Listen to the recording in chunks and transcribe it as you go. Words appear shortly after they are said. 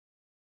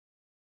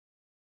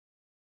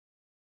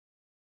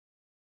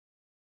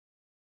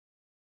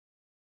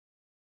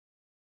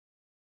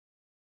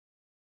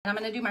I'm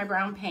going to do my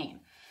brown paint.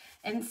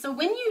 And so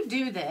when you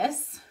do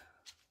this,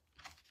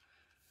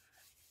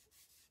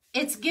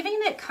 it's giving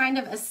it kind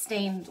of a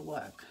stained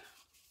look.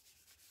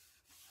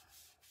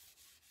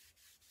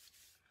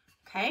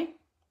 Okay,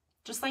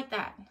 just like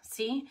that.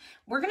 See,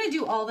 we're going to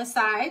do all the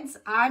sides.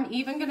 I'm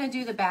even going to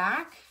do the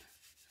back.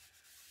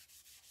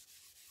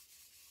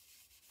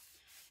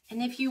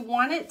 And if you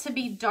want it to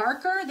be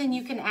darker, then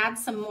you can add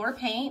some more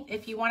paint.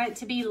 If you want it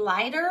to be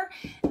lighter,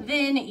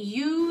 then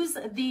use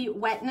the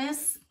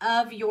wetness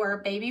of your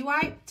baby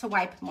wipe to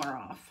wipe more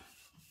off.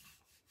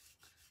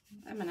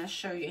 I'm going to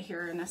show you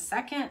here in a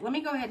second. Let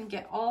me go ahead and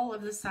get all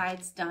of the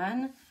sides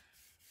done,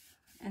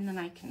 and then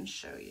I can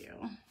show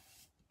you.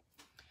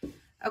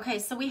 Okay,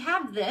 so we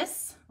have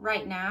this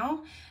right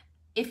now.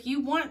 If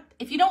you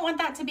don't want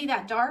that to be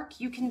that dark,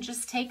 you can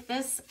just take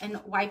this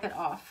and wipe it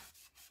off.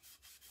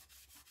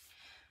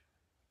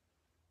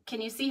 Can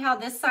you see how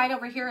this side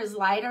over here is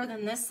lighter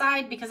than this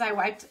side because I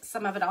wiped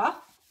some of it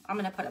off? I'm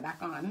going to put it back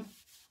on.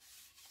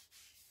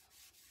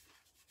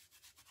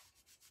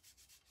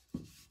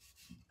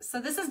 So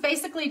this is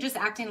basically just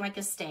acting like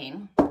a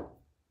stain. All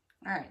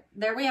right,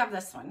 there we have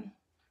this one.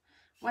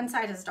 One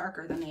side is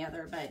darker than the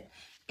other, but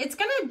it's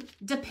going to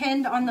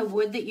depend on the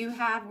wood that you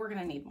have. We're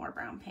going to need more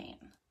brown paint.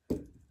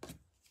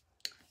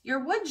 Your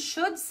wood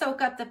should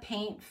soak up the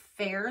paint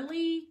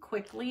fairly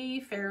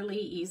quickly, fairly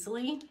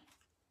easily.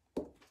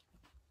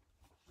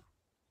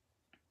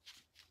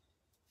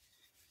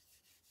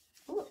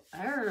 Ooh,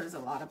 there's a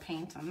lot of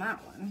paint on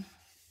that one.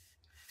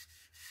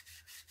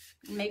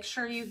 Make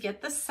sure you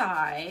get the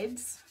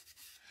sides.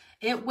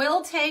 It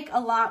will take a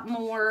lot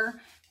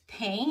more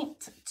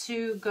paint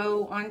to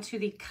go onto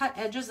the cut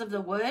edges of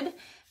the wood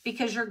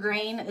because your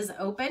grain is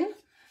open,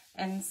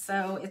 and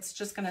so it's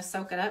just going to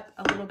soak it up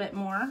a little bit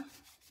more.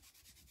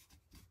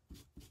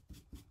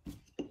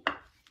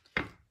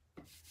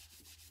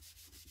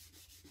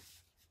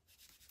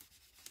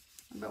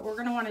 But we're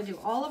going to want to do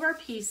all of our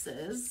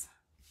pieces.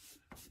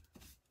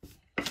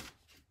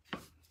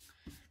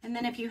 And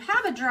then if you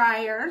have a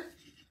dryer,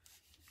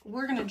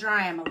 we're going to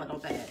dry them a little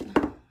bit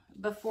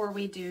before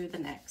we do the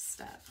next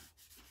step.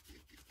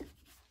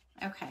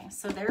 Okay,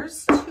 so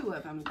there's 2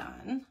 of them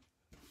done.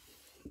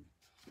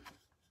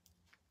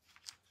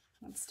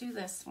 Let's do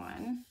this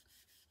one.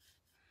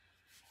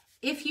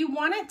 If you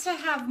want it to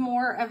have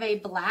more of a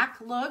black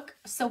look,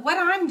 so what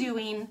I'm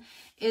doing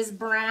is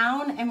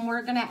brown, and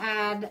we're going to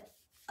add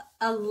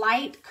a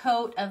light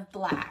coat of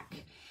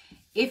black.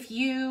 If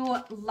you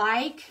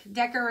like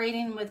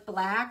decorating with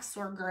blacks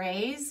or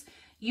grays,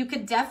 you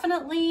could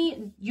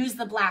definitely use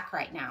the black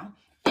right now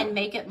and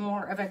make it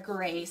more of a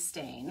gray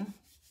stain.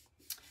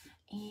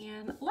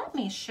 And let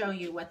me show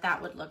you what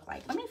that would look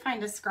like. Let me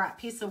find a scrap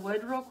piece of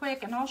wood real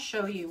quick, and I'll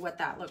show you what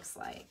that looks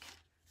like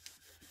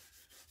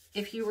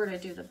if you were to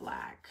do the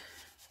black.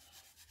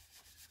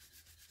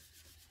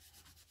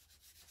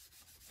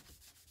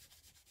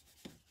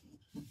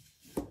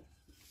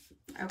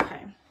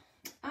 Okay.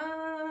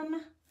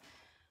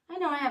 I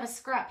know I have a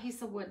scrap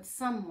piece of wood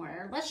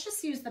somewhere. Let's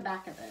just use the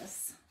back of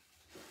this.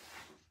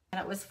 And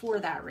it was for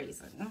that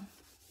reason.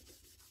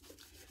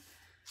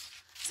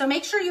 So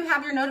make sure you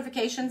have your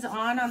notifications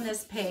on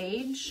this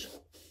page,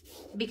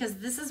 because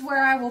this is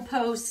where I will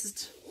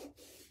post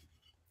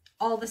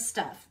all the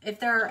stuff. If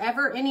there are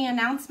ever any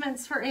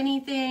announcements for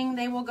anything,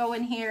 they will go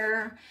in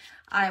here.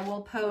 I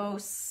will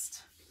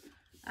post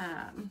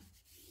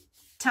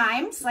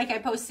times, like I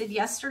posted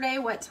yesterday,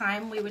 what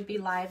time we would be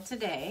live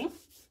today.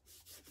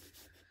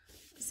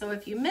 So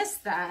if you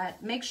missed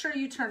that, make sure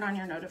you turn on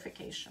your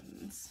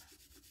notifications.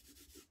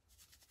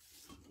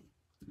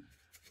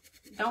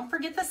 Don't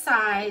forget the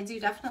sides. You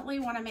definitely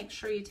want to make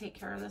sure you take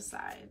care of the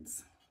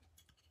sides.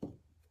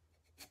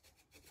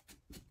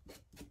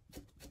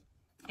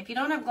 If you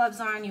don't have gloves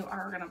on, you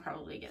are going to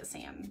probably get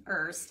sand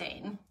or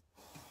stain.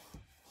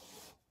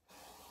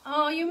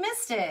 Oh, you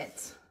missed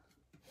it.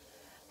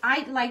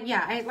 Like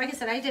I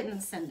said, I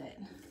didn't send it.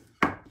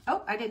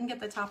 Oh, I didn't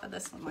get the top of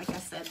this one. Like I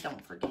said,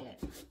 don't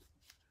forget.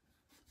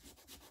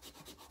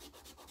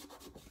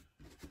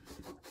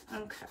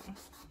 Okay.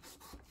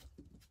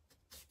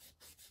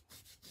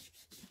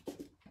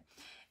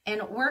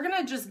 And we're going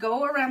to just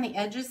go around the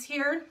edges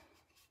here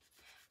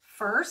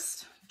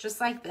first,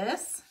 just like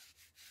this.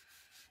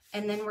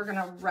 And then we're going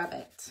to rub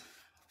it.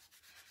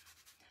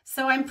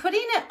 So I'm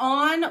putting it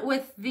on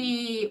with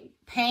the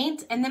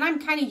paint, and then I'm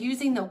kind of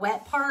using the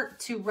wet part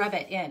to rub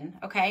it in,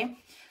 okay?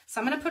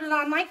 So I'm going to put it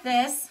on like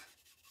this,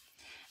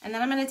 and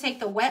then I'm going to take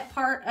the wet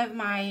part of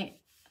my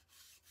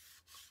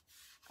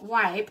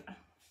wipe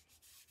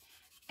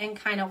and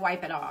kind of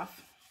wipe it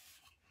off.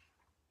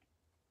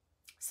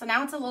 So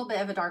now it's a little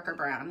bit of a darker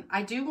brown.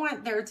 I do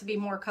want there to be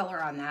more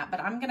color on that, but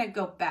I'm going to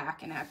go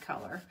back and add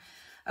color.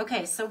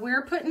 Okay, so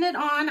we're putting it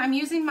on. I'm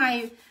using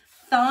my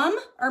thumb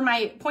or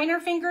my pointer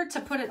finger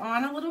to put it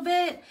on a little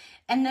bit,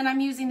 and then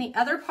I'm using the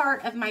other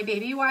part of my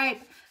baby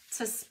wipe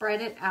to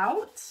spread it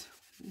out.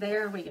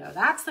 There we go.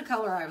 That's the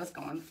color I was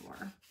going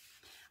for.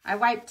 I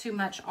wiped too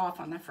much off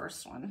on the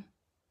first one.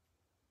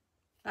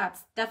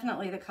 That's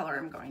definitely the color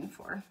I'm going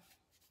for.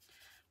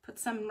 Put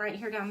some right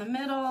here down the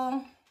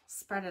middle,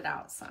 spread it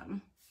out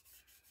some.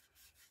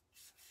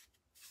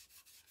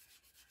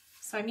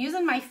 So I'm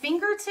using my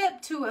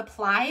fingertip to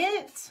apply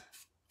it.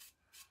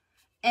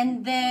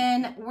 And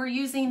then we're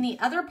using the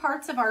other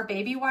parts of our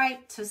baby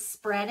wipe to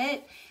spread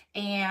it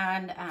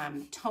and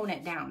tone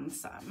it down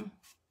some.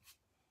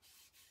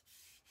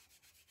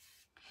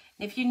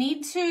 If you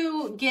need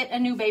to get a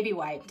new baby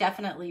wipe,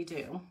 definitely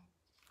do.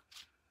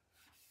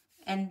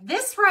 And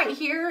this right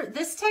here,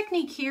 this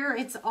technique here,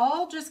 it's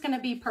all just going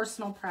to be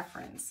personal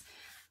preference.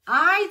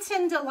 I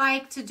tend to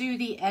like to do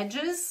the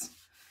edges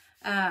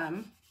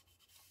a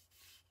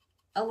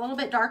little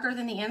bit darker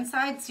than the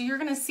inside. So you're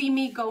going to see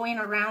me going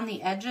around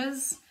the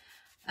edges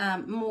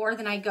more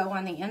than I go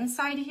on the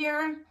inside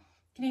here.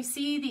 Can you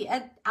see the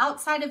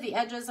outside of the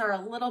edges are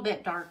a little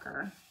bit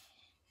darker?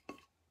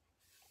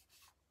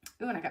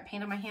 Ooh, and I got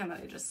paint on my hand that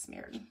I just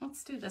smeared.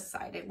 Let's do this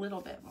side a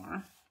little bit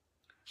more.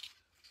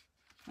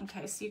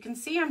 Okay, so you can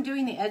see I'm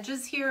doing the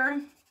edges here.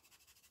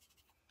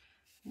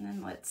 And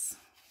then let's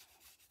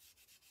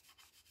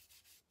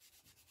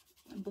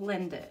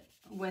blend it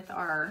with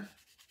our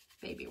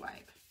baby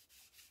wipe.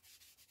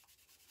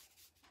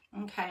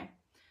 Okay,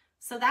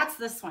 so that's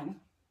this one.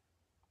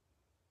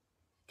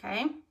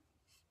 Okay,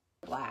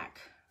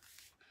 black.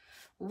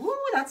 Ooh,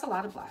 that's a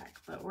lot of black,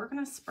 but we're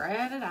gonna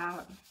spread it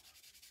out.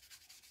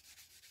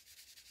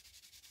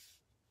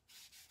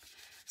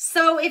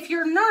 So if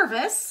you're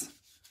nervous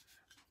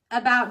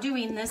about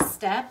doing this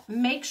step,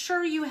 make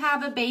sure you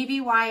have a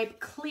baby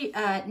wipe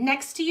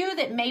next to you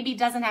that maybe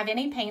doesn't have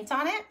any paint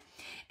on it.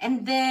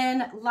 And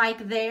then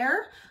like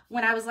there,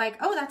 when I was like,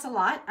 oh, that's a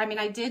lot. I mean,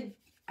 I did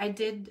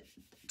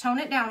tone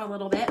it down a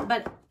little bit,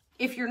 but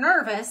if you're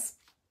nervous,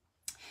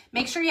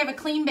 make sure you have a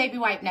clean baby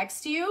wipe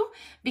next to you,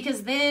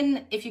 because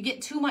then if you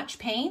get too much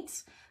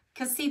paint,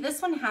 because see,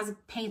 this one has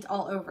paint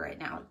all over it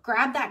now.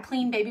 Grab that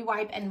clean baby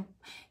wipe and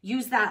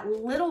use that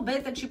little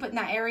bit that you put in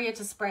that area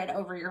to spread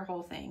over your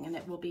whole thing, and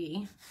it won't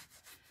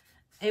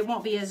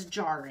be as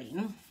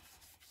jarring.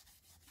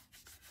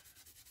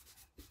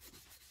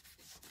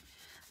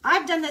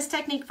 I've done this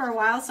technique for a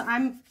while, so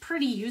I'm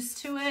pretty used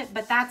to it,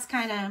 but that's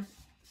kind of,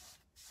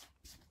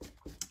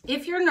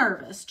 if you're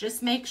nervous,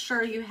 just make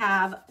sure you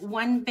have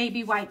one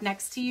baby wipe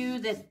next to you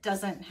that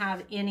doesn't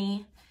have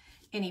any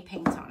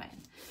paint on it.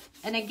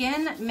 And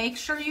again, make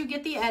sure you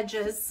get the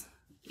edges,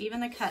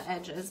 even the cut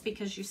edges,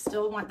 because you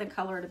still want the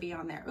color to be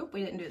on there. Oop,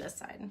 we didn't do this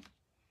side.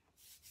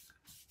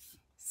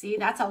 See,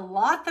 that's a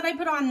lot that I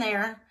put on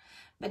there,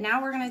 but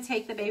now we're gonna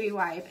take the baby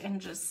wipe and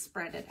just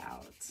spread it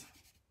out.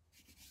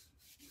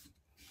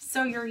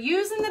 So you're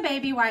using the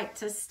baby wipe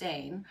to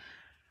stain.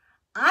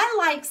 I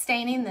like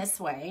staining this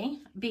way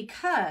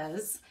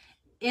because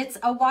it's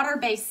a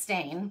water-based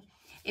stain.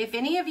 If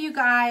any of you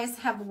guys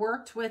have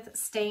worked with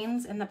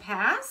stains in the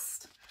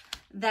past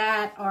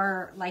that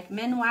are like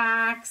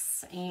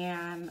Minwax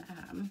and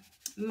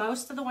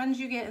most of the ones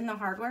you get in the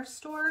hardware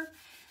store,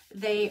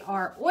 they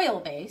are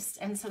oil-based,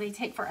 and so they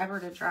take forever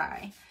to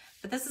dry.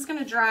 But this is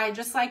gonna dry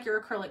just like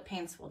your acrylic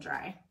paints will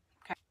dry.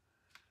 Okay.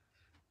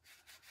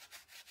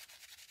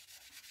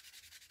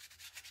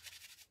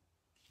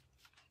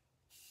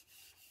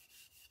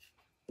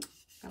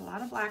 Got a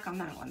lot of black on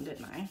that one,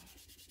 didn't I?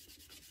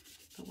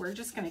 But we're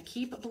just gonna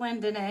keep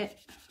blending it,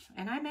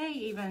 and I may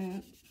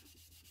even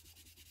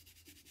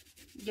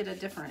get a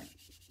different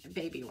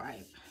baby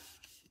wipe.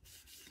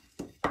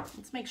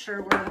 Let's make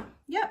sure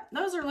yep,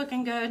 those are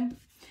looking good.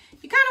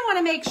 You kind of want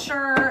to make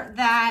sure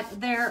that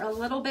they're a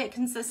little bit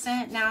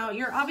consistent. Now,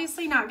 you're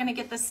obviously not going to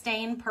get the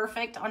stain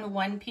perfect on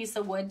one piece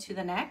of wood to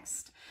the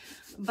next,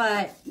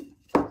 but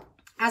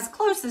as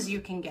close as you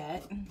can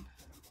get.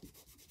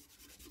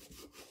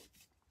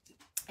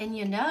 And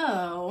you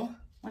know,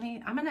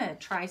 I'm going to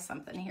try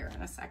something here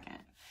in a second.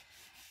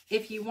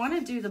 If you want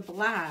to do the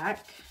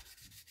black,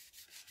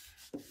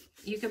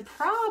 you could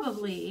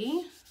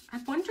probably,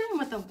 I'm wondering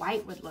what the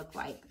white would look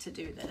like to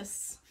do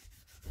this.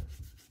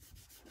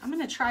 I'm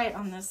going to try it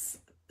on this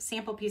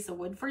sample piece of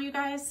wood for you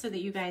guys so that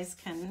you guys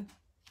can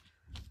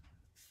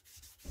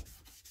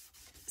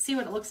see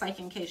what it looks like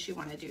in case you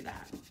want to do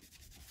that.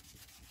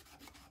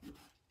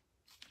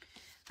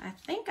 I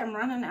think I'm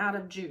running out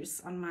of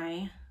juice on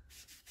my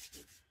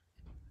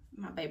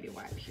baby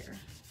wipe here.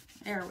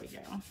 There we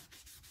go.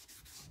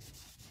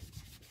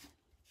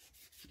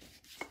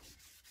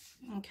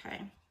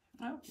 Okay.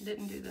 Oh,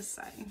 didn't do this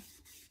side.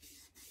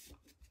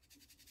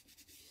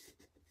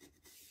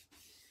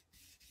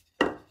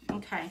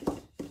 Okay,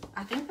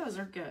 I think those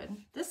are good.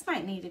 This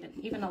might need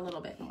even a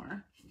little bit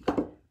more.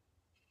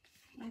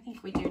 I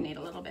think we do need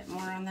a little bit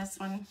more on this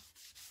one.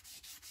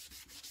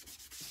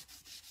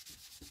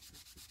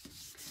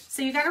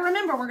 So you got to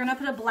remember, we're going to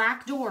put a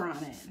black door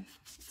on it.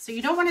 So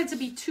you don't want it to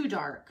be too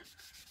dark.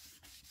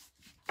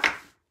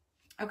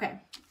 Okay,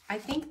 I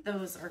think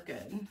those are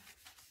good.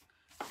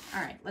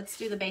 All right, let's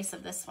do the base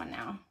of this one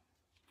now.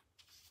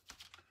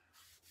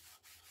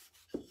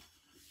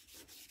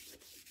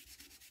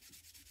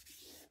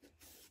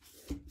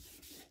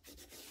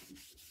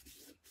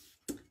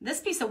 This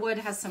piece of wood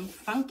has some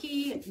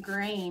funky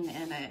grain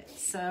in it.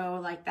 So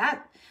like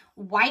that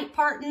white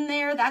part in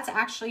there, that's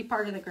actually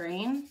part of the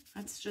grain.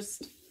 That's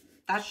just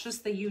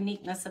the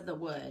uniqueness of the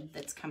wood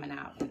that's coming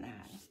out in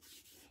that.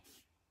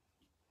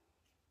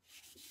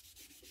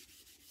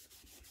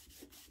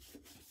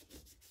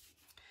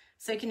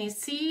 So can you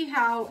see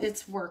how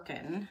it's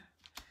working?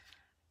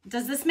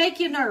 Does this make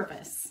you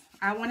nervous?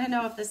 I want to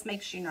know if this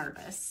makes you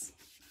nervous.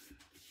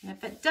 And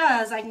if it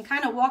does, I can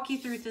kind of walk you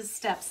through the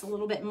steps a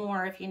little bit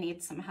more if you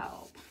need some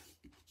help.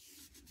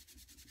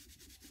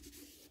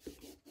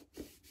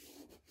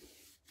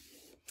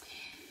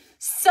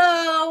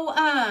 So,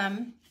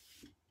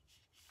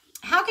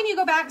 how can you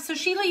go back? So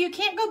Sheila, you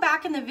can't go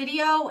back in the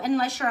video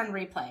unless you're on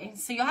replay.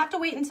 So you'll have to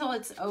wait until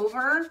it's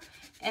over,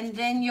 and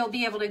then you'll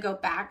be able to go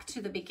back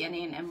to the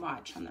beginning and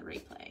watch on the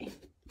replay.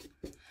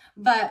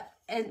 But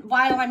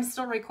while I'm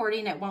still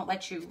recording, it won't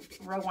let you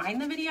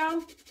rewind the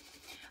video.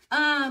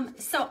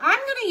 So I'm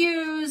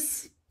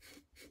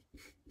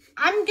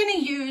gonna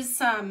use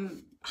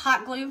some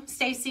hot glue,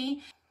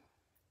 Stacy.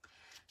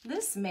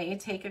 This may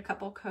take a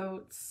couple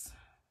coats,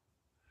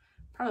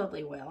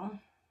 probably will,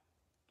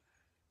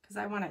 because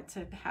I want it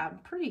to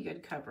have pretty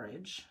good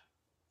coverage.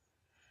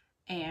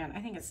 And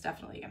I think it's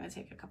definitely gonna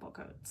take a couple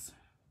coats.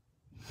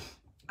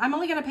 I'm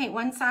only gonna paint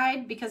one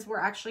side because we're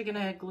actually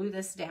gonna glue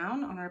this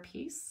down on our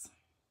piece.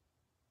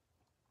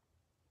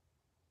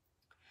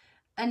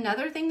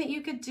 Another thing that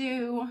you could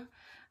do,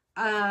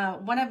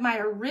 one of my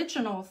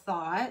original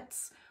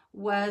thoughts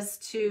was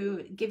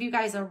to give you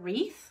guys a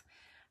wreath.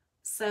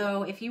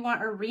 So if you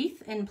want a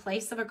wreath in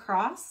place of a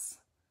cross,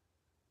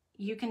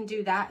 you can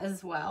do that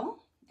as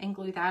well and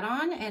glue that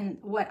on. And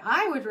what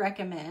I would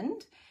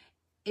recommend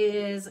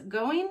is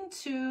going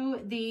to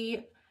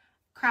the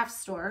craft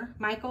store,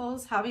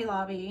 Michael's, Hobby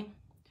Lobby,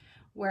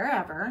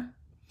 wherever.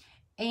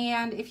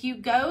 And if you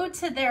go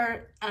to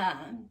their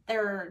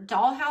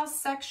dollhouse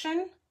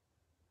section,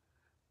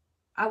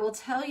 I will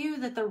tell you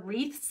that the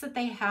wreaths that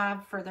they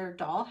have for their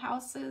doll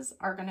houses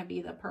are going to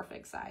be the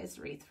perfect size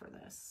wreath for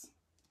this.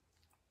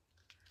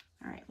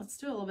 All right, let's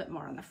do a little bit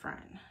more on the front.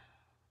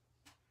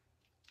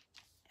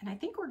 And I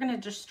think we're going to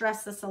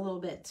distress this a little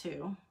bit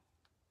too.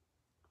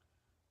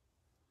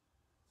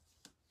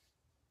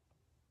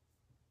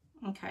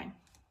 Okay,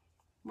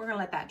 we're going to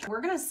let that dry.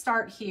 We're going to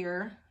start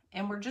here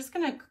and we're just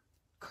going to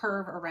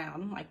curve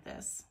around like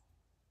this.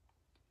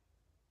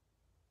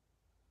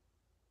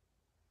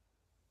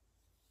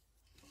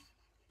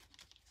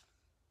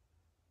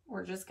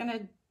 We're just going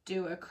to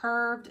do a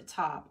curved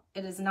top.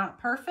 It is not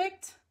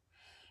perfect,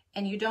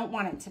 and you don't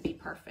want it to be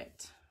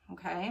perfect,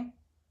 okay?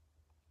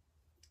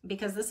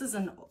 Because this is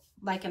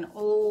like an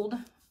old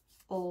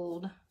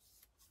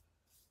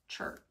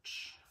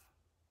church.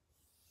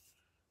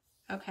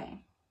 Okay.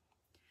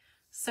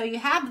 So you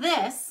have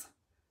this,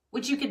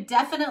 which you could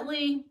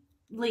definitely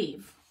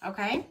leave,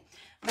 okay?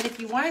 But if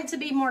you want it to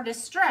be more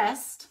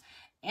distressed,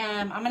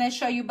 I'm going to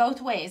show you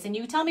both ways, and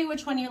you tell me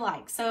which one you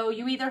like. So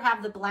you either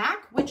have the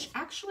black, which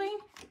actually,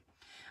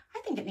 I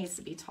think it needs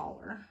to be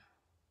taller.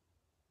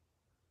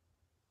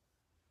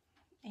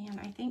 And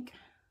I think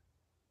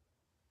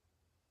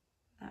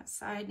that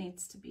side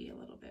needs to be a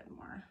little bit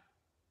more.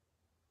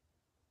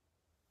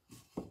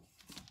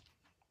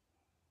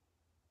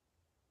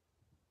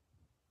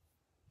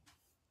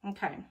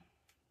 Okay.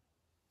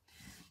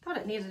 Thought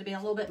it needed to be a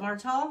little bit more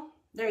tall.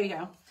 There you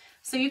go.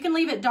 So you can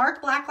leave it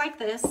dark black like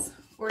this,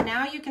 or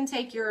now you can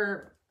take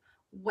your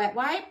wet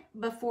wipe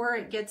before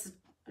it gets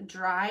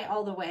dry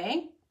all the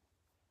way.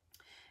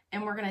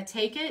 And we're going to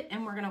take it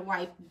and we're going to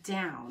wipe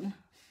down.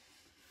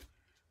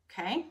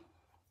 Okay,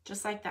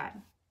 just like that.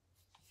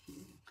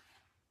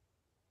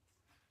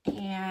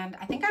 And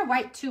I think I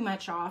wiped too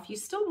much off. You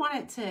still want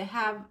it to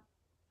have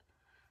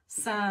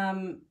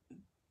some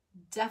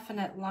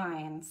definite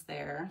lines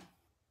there.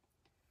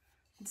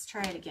 Let's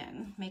try it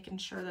again, making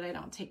sure that I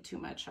don't take too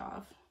much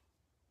off.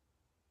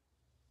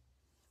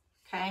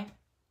 Okay,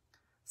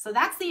 so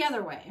that's the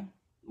other way.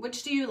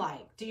 Which do you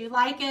like? Do you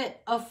like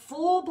it a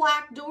full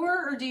black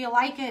door, or do you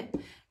like it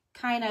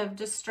kind of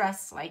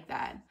distressed like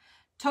that?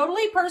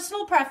 Totally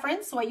personal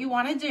preference, what you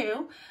want to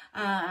do.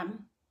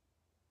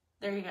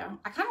 There you go.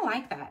 I kind of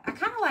like that. I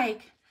kind of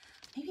like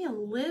maybe a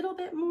little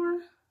bit more.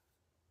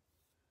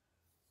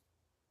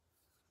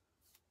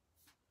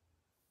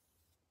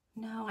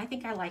 No, I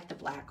think I like the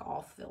black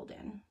all filled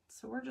in.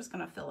 So we're just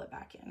going to fill it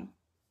back in.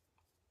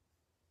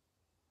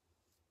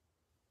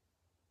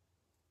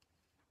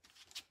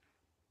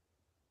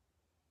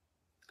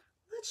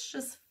 Let's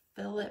just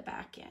fill it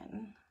back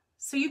in.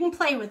 So you can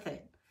play with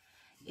it.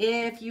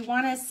 If you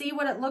want to see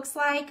what it looks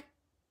like,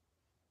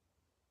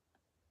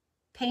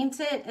 paint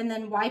it and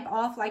then wipe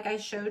off like I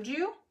showed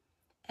you.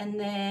 And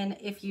then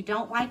if you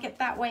don't like it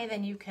that way,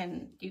 then you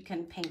can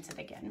paint it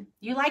again.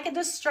 You like it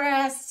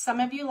distressed. Some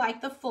of you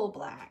like the full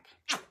black.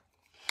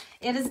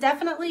 It is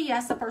definitely,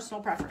 yes, a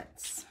personal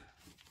preference.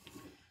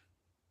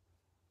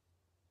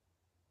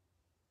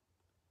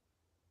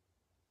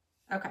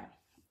 Okay.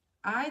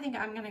 I think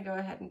I'm going to go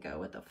ahead and go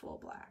with the full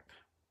black.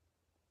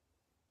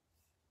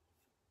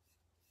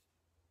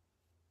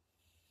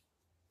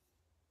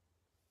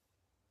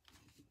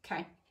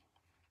 Okay,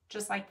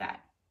 just like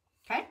that,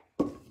 okay?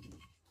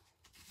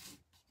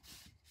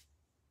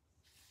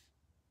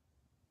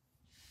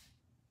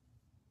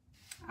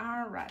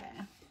 All right,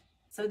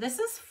 so this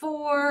is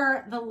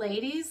for the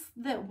ladies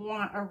that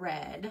want a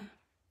red.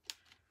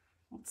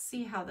 Let's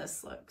see how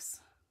this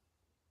looks.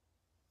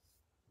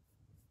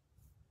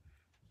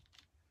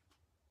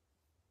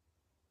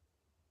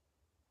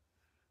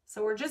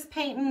 So we're just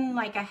painting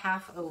like a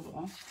half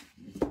oval.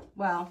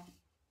 Well,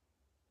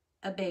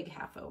 a big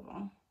half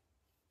oval.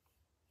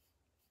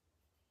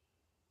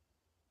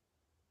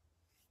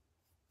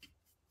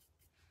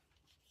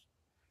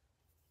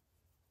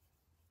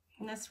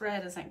 And this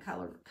red isn't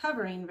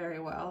covering very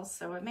well,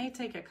 so it may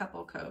take a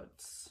couple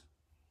coats.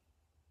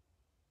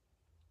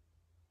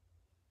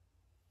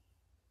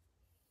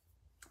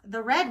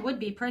 The red would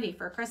be pretty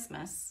for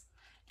Christmas.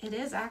 It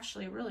is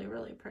actually really,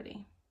 really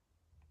pretty.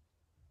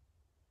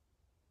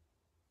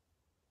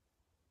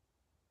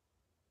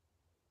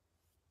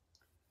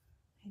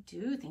 I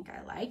do think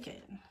I like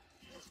it.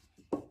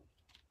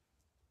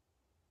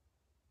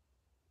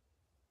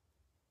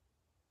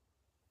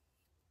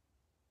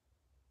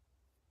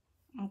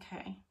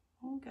 Okay,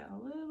 we'll get a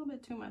little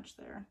bit too much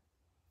there.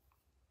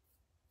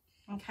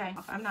 Okay,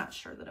 I'm not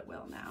sure that it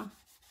will now.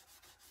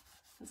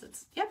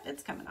 Yep,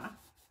 it's coming off.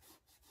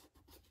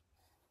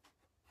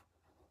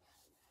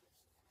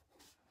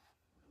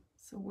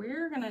 So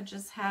we're gonna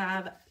just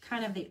have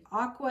kind of the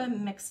aqua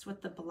mixed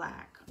with the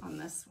black on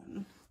this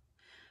one.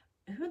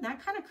 Ooh,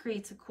 that kind of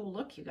creates a cool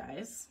look, you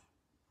guys.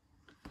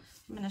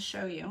 I'm gonna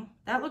show you.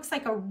 That looks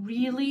like a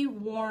really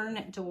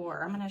worn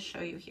door. I'm gonna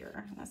show you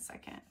here in a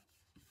second.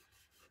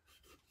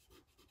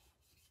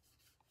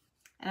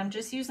 And I'm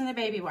just using the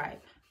baby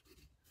wipe.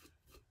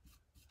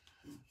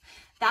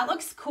 That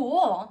looks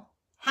cool.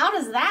 How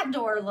does that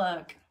door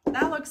look?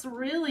 That looks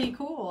really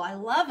cool. I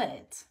love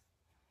it.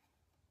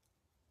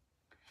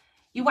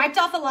 You wiped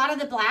off a lot of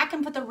the black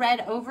and put the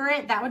red over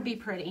it. That would be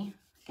pretty.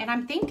 And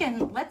I'm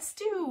thinking, let's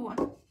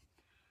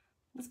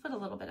put a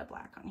little bit of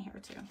black on here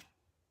too.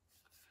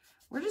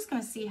 We're just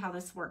gonna see how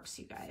this works,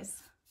 you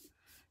guys.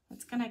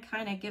 It's gonna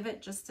kind of give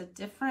it just a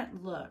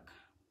different look.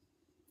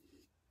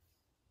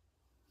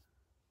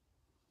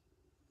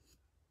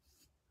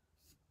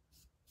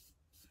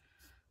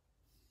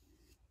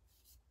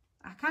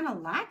 I kind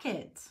of like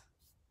it.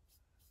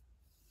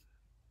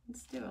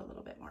 Let's do a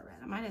little bit more red.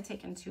 I might have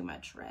taken too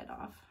much red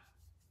off.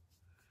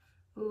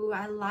 Ooh,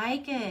 I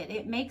like it.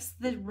 It makes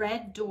the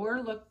red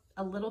door look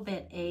a little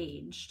bit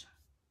aged.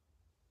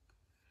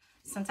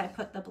 Since I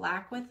put the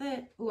black with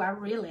it. Ooh, I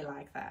really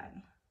like that.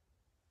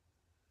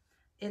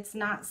 It's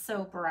not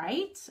so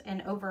bright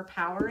and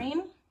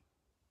overpowering.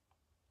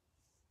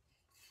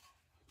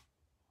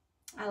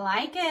 I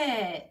like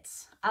it.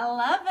 I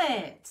love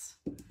it.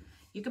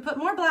 You could put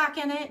more black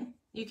in it.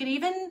 You could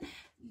even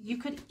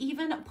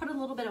put a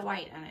little bit of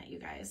white in it, you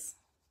guys.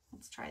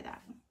 Let's try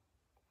that.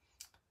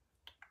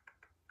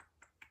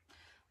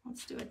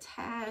 Let's do a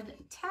tad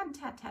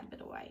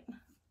bit of white.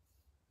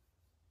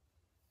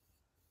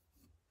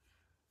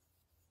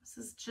 This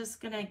is just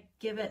gonna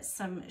give it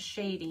some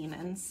shading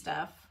and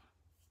stuff.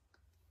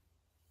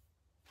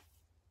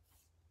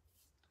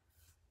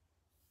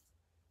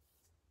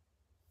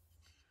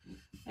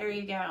 There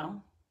you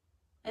go.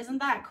 Isn't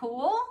that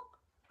cool?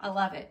 I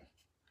love it.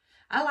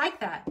 I like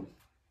that.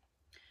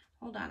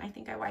 Hold on, I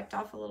think I wiped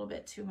off a little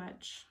bit too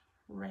much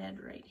red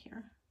right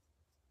here.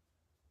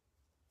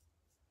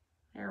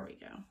 There we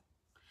go.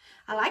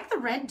 I like the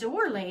red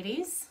door,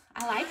 ladies.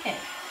 I like it.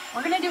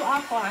 We're gonna do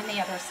aqua on the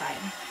other side.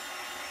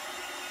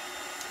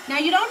 Now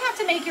you don't have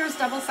to make yours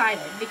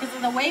double-sided because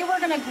of the way we're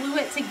gonna glue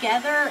it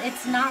together,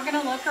 it's not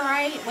gonna look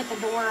right with the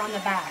door on the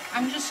back.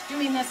 I'm just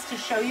doing this to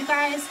show you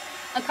guys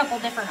a couple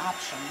different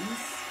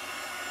options.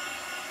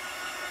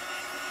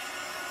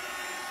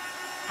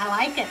 I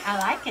like it, I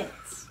like it.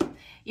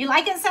 You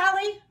like it,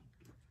 Sally?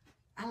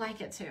 I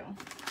like it too.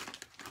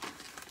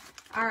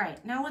 All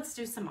right, now let's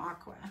do some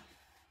aqua.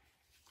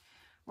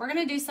 We're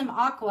gonna do some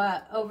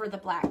aqua over the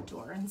black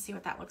door and see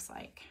what that looks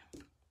like.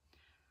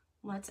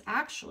 Let's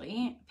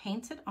actually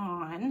paint it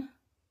on.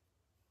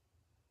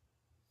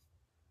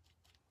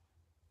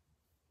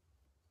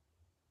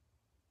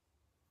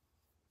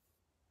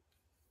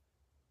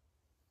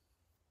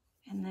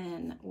 And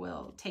then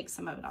we'll take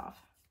some of it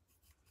off.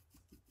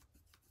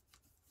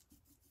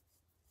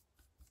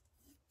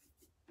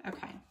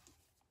 Okay.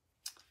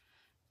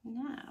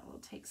 Now we'll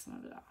take some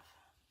of it off.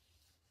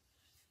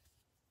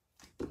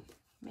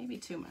 Maybe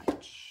too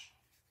much.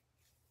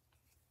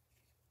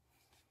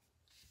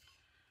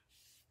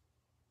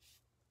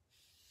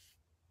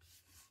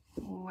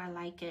 Oh, I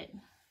like it.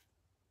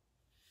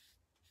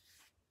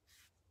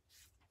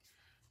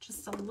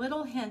 Just a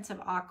little hint of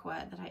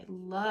aqua that I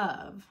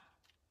love.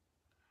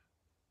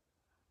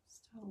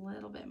 Just a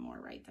little bit more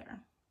right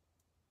there.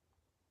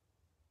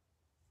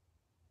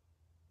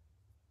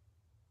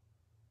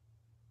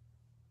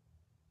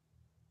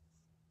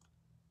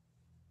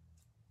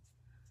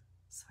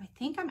 So I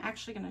think I'm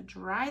actually going to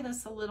dry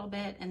this a little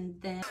bit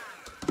and then,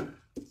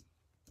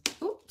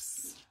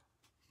 oops.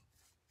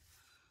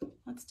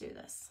 Let's do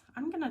this.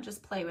 I'm gonna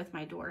just play with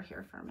my door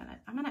here for a minute.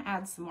 I'm gonna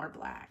add some more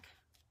black.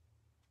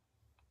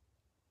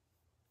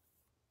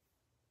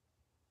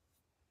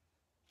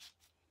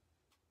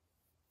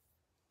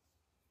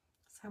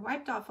 So I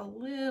wiped off a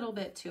little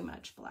bit too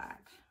much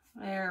black.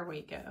 There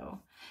we go.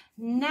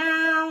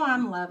 Now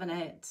I'm loving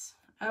it.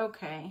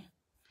 Okay,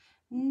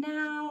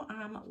 now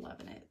I'm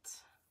loving it.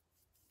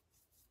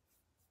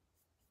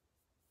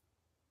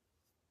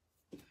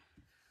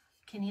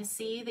 Can you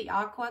see the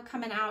aqua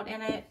coming out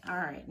in it? All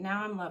right,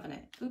 now I'm loving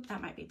it. Oop,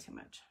 that might be too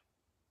much.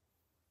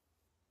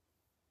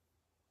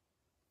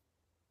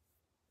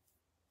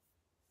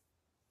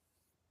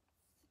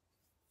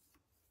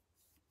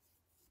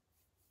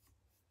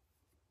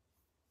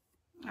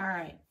 All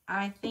right,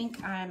 I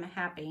think I'm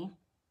happy.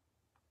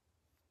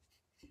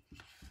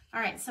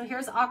 All right, so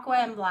here's aqua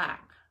and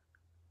black.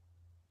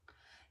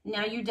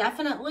 Now you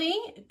definitely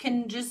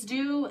can just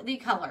do the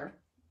color,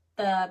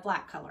 the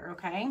black color,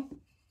 okay?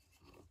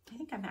 I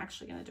think I'm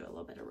actually gonna do a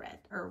little bit of red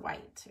or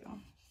white too.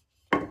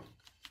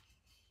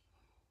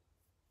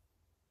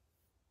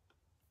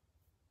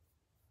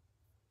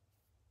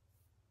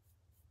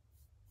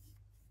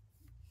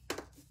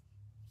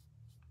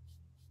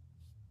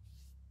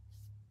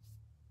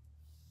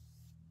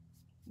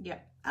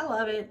 Yep, I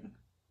love it.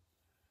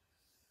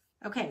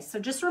 Okay, so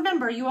just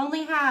remember, you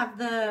only have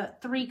the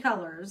 3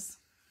 colors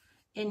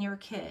in your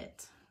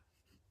kit.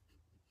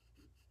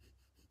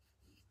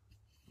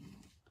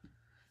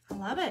 I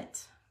love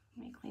it.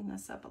 Let me clean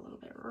this up a little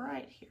bit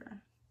right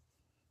here.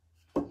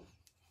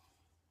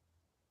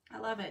 I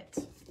love it.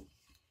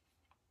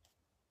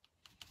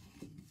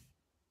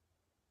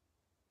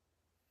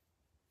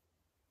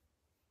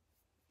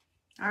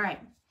 All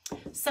right,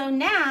 so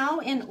now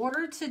in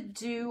order to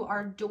do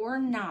our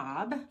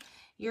doorknob,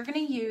 you're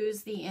going to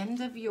use the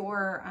end of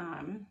your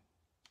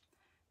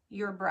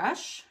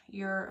brush,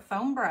 your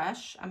foam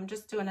brush. I'm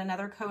just doing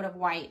another coat of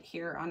white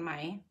here on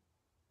my,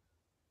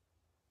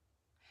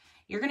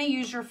 you're going to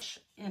use your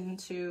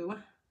into,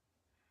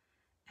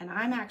 and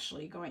I'm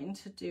actually going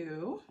to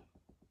do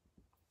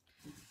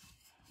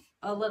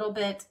a little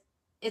bit,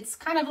 it's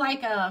kind of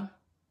like a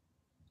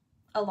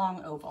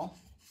long oval,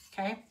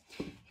 okay?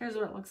 Here's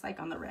what it looks like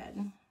on the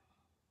red.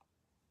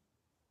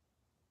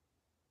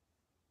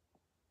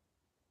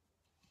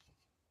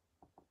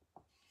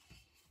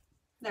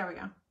 There we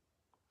go.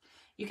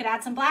 You could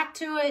add some black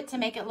to it to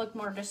make it look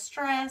more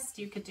distressed.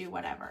 You could do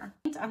whatever.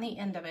 On the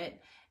end of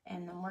it,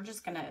 and then we're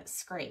just gonna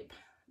scrape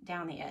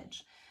down the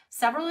edge.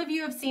 Several of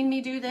you have seen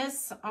me do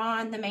this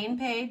on the main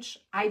page.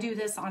 I do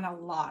this on a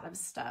lot of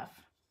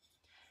stuff.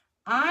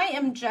 I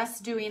am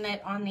just doing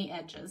it on the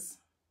edges,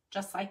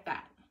 just like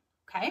that,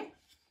 okay?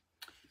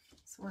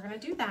 So we're gonna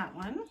do that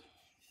one.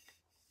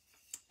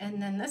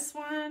 And then this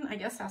one, I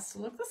guess, has to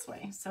look this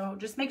way. So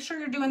just make sure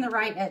you're doing the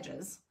right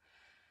edges.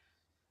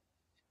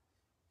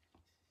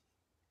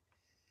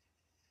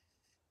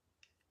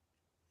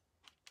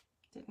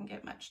 Didn't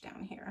get much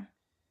down here.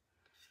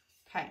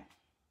 Okay,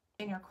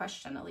 in your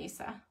question,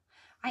 Elisa,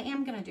 I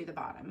am gonna do the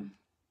bottom.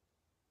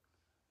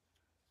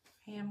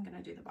 I am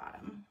gonna do the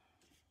bottom.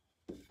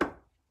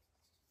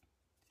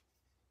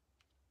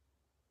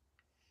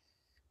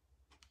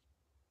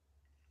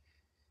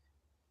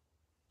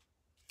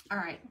 All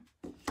right,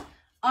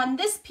 on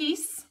this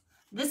piece,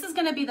 this is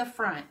gonna be the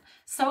front.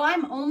 So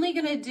I'm only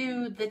gonna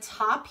do the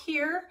top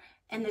here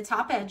and the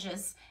top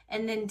edges,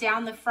 and then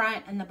down the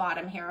front and the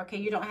bottom here, okay?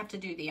 You don't have to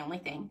do the only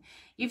thing.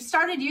 You've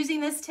started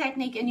using this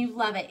technique and you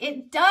love it.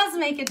 It does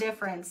make a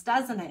difference,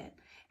 doesn't it?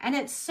 And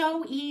it's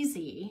so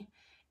easy,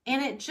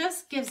 and it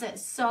just gives it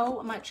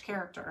so much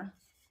character.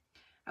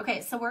 Okay,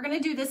 so we're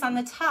gonna do this on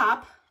the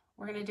top.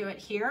 We're gonna do it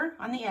here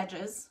on the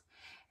edges,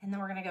 and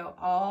then we're gonna go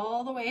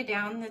all the way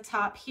down the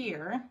top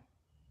here.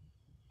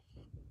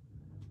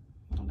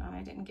 Hold on,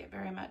 I didn't get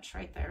very much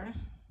right there.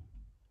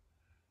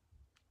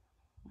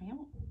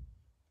 Well,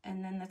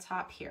 and then the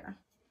top here.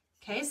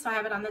 Okay, so I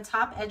have it on the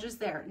top edges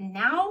there.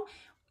 Now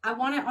I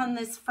want it on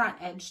this front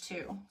edge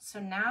too.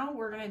 So now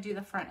we're gonna do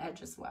the front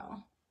edge as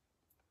well.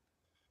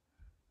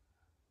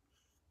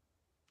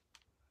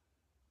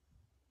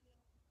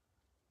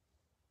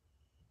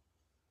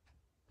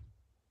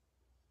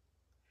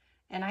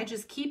 And I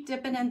just keep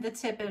dipping in the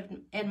tip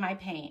in my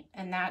paint,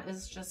 and that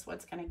is just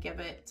what's gonna give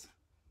it.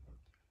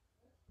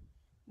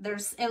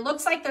 It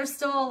looks like there's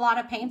still a lot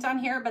of paint on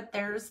here, but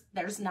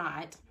there's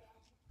not.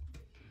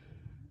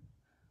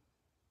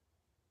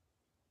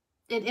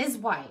 It is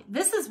white.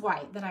 This is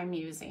white that I'm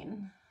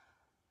using.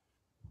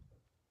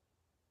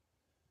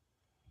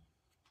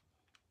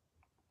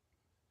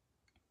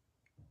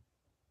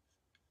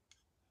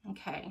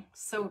 Okay,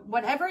 so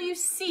whatever you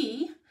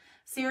see,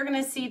 so you're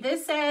gonna see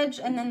this edge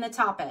and then the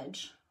top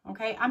edge,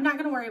 okay? I'm not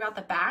gonna worry about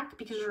the back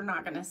because you're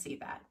not gonna see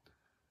that,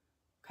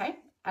 okay?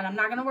 And I'm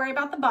not gonna worry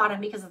about the bottom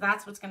because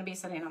that's what's gonna be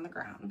sitting on the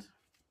ground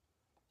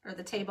or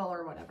the table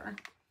or whatever.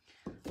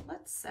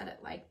 Let's set it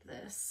like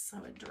this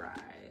so it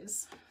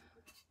dries.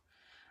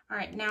 All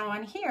right, now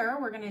on here,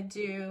 we're gonna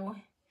do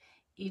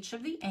each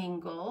of the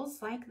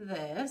angles like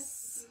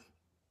this.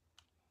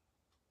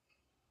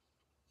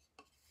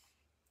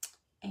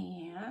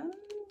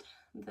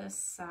 this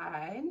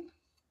side.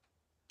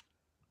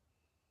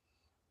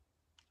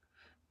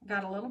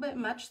 Got a little bit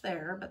much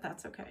there, but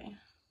that's okay.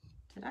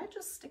 Did I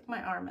just stick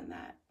my arm in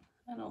that?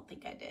 I don't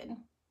think I did.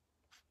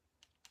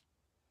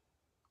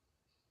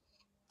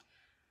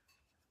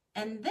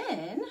 And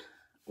then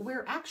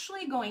we're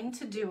actually going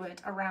to do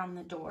it around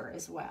the door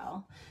as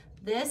well.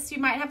 This, you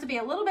might have to be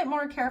a little bit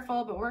more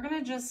careful, but we're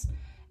gonna just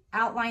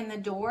outline the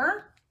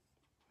door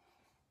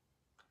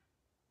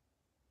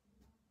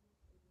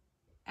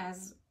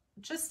as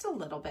just a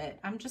little bit.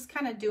 I'm just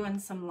kind of doing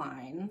some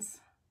lines.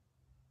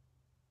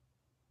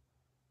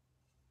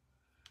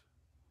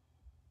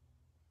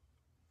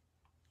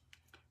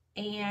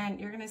 And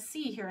you're gonna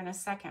see here in a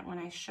second when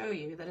I show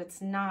you that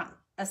it's not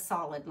a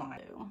solid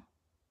line.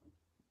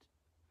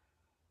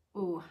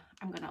 Ooh,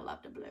 I'm gonna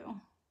love the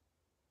blue.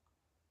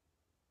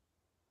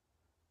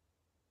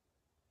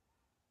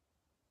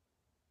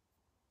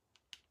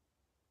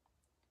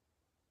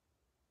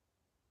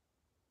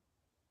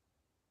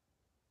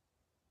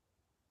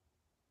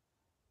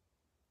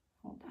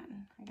 Hold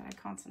on, I gotta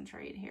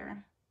concentrate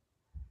here.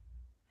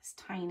 It's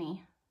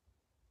tiny.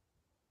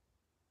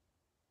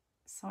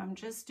 So I'm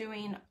just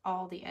doing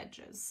all the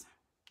edges.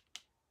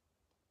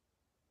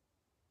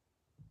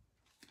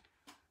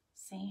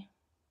 See,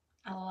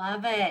 I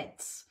love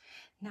it.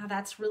 Now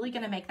that's really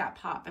gonna make that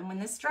pop. And when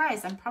this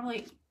dries, I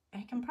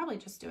can probably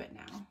just do it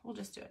now. We'll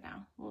just do it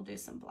now. We'll do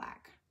some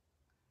black.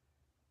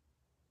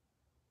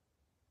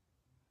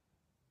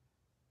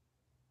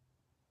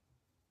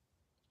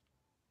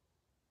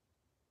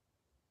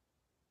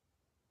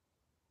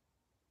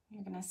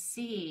 You're gonna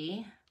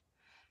see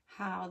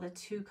how the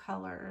two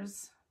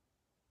colors,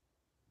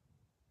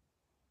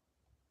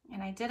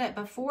 and I did it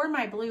before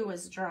my blue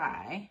was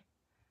dry.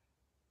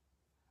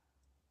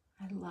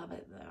 I love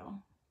it though.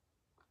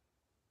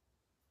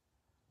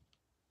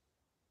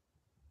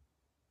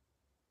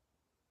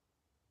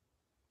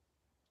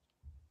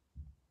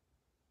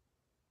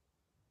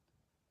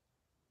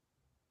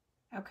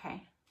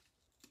 Okay,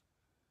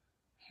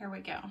 here we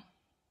go.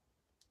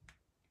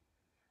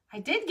 I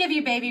did give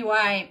you baby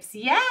wipes,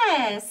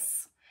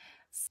 yes!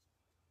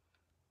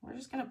 We're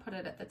just gonna put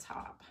it at the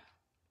top.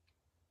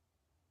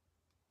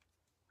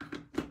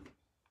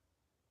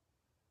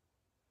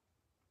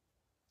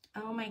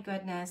 Oh my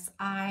goodness,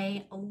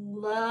 I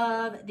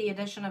love the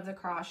addition of the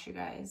cross, you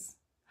guys.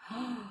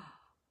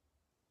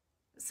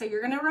 So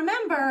you're gonna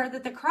remember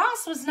that the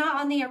cross was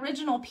not on the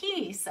original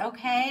piece,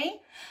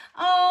 okay?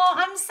 Oh,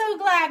 I'm so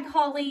glad,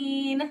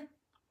 Colleen.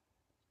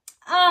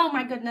 Oh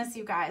my goodness,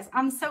 you guys.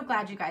 I'm so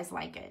glad you guys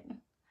like it.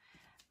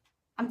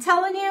 I'm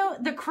telling you,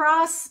 the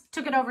cross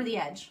took it over the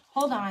edge.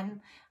 Hold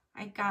on.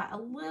 I got a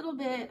little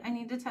bit, I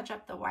need to touch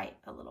up the white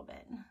a little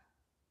bit.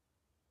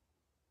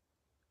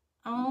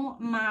 Oh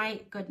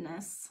my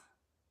goodness.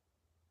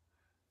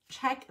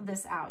 Check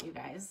this out, you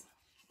guys.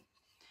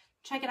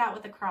 Check it out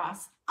with the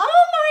cross.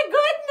 Oh my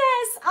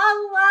goodness!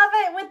 I love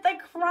it with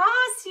the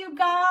cross, you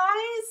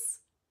guys.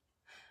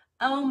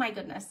 Oh my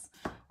goodness.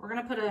 We're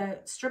gonna put a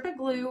strip of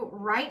glue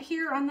right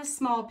here on the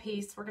small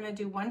piece. We're gonna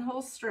do one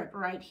whole strip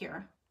right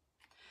here,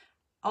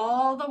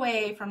 all the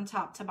way from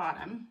top to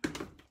bottom.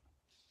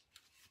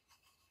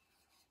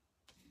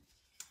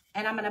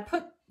 And I'm gonna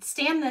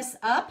stand this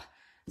up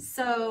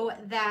so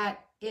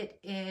that it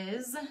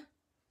is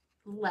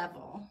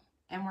level,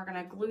 and we're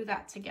gonna glue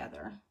that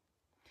together.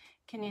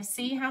 Can you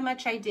see how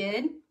much I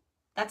did?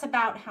 That's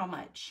about how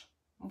much,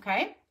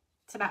 okay?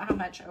 It's about how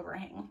much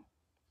overhang.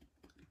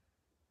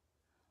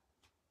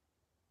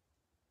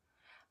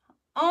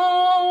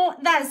 Oh,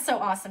 that is so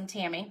awesome,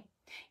 Tammy.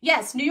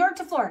 Yes, New York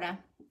to Florida.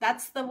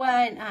 That's the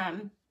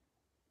one,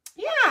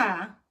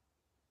 yeah.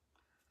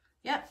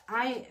 Yep,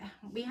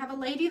 we have a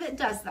lady that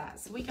does that,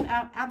 so we can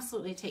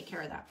absolutely take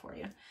care of that for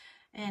you.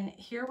 And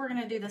here we're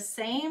gonna do the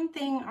same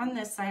thing on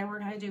this side. We're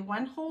gonna do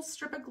one whole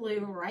strip of glue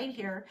right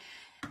here.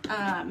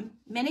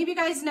 Many of you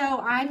guys know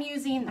I'm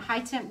using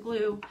high temp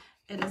glue.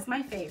 It is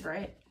my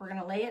favorite. We're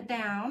gonna lay it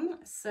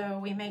down so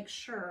we make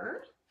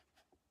sure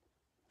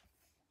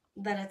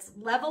that it's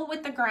level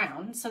with the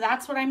ground. So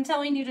that's what I'm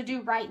telling you to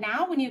do right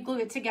now. When you glue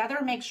it together,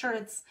 make sure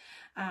it's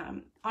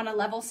on a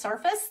level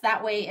surface.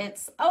 That way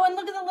it's, oh, and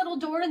look at the little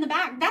door in the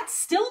back. That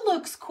still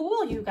looks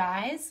cool, you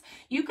guys.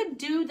 You could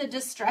do the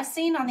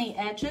distressing on the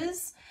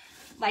edges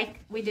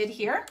like we did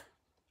here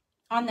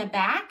on the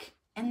back,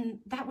 and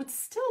that would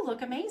still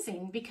look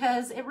amazing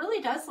because it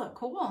really does look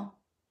cool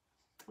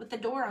with the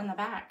door on the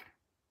back.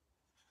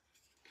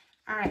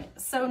 All right,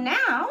 so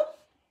now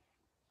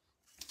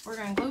we're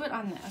gonna glue it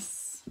on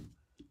this.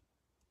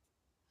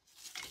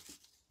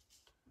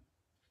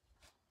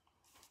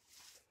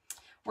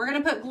 We're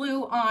gonna put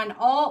glue on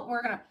all,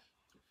 let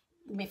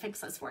me fix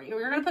this for you.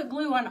 We're gonna put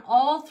glue on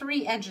all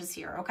three edges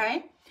here,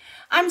 okay?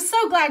 I'm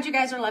so glad you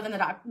guys are loving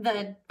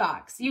the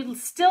box. You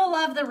still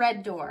love the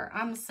red door.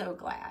 I'm so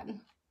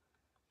glad.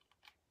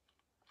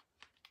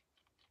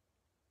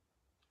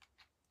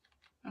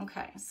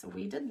 Okay, so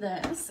we did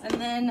this,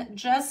 and then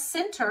just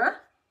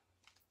center,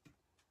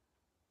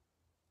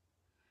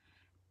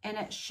 and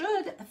it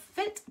should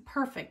fit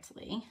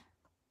perfectly.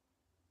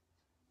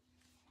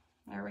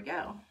 There we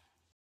go.